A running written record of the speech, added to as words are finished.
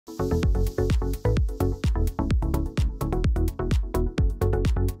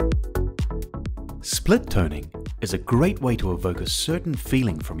Split toning is a great way to evoke a certain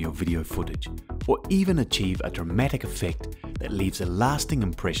feeling from your video footage, or even achieve a dramatic effect that leaves a lasting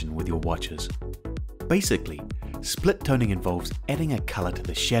impression with your watchers. Basically, split toning involves adding a color to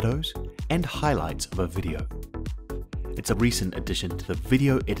the shadows and highlights of a video. It's a recent addition to the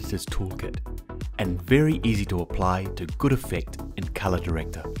Video Editor's Toolkit, and very easy to apply to good effect in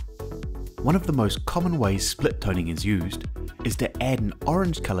ColorDirector. One of the most common ways split toning is used is to add an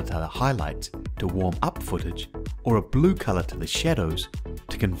orange color to the highlights to warm up footage, or a blue color to the shadows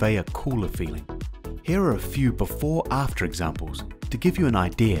to convey a cooler feeling. Here are a few before-after examples to give you an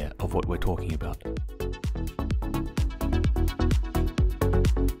idea of what we're talking about.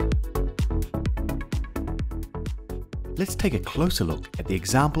 Let's take a closer look at the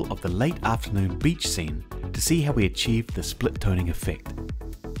example of the late afternoon beach scene to see how we achieved the split toning effect.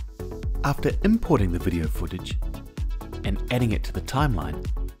 After importing the video footage and adding it to the timeline,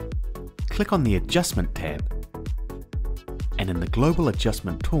 click on the Adjustment tab, and in the Global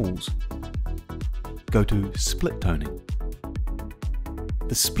Adjustment Tools, go to Split Toning.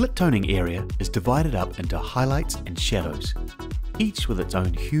 The split toning area is divided up into highlights and shadows, each with its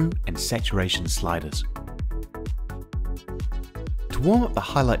own hue and saturation sliders. To warm up the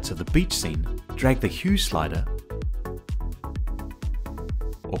highlights of the beach scene, drag the hue slider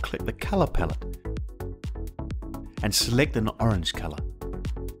or click the color palette and select an orange color.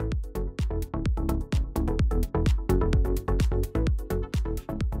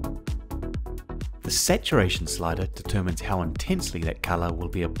 The saturation slider determines how intensely that color will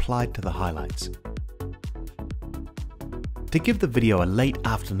be applied to the highlights. To give the video a late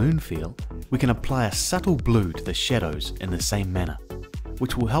afternoon feel, we can apply a subtle blue to the shadows in the same manner,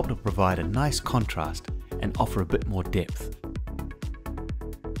 which will help to provide a nice contrast and offer a bit more depth.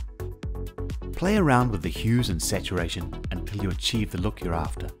 Play around with the hues and saturation until you achieve the look you're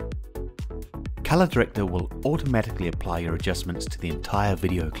after. ColorDirector will automatically apply your adjustments to the entire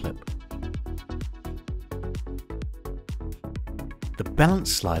video clip. The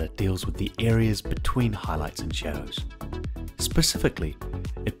balance slider deals with the areas between highlights and shadows. Specifically,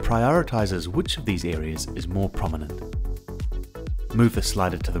 it prioritizes which of these areas is more prominent. Move the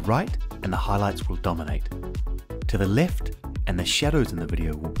slider to the right and the highlights will dominate. To the left, and the shadows in the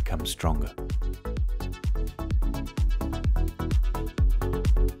video will become stronger.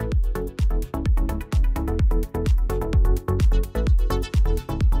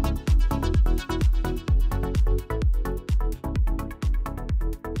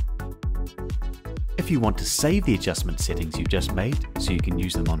 If you want to save the adjustment settings you just made so you can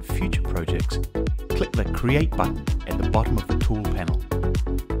use them on future projects, click the Create button at the bottom of the tool panel.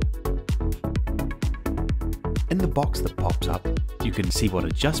 In the box that pops up, you can see what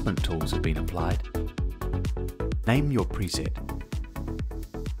adjustment tools have been applied. Name your preset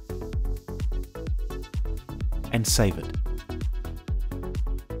and save it.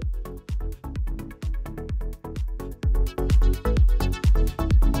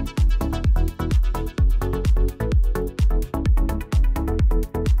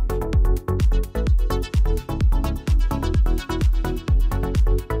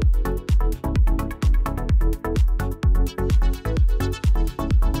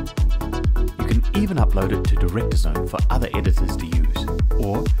 Even upload it to Director Zone for other editors to use,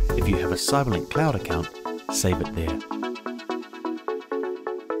 or if you have a Cyberlink Cloud account, save it there.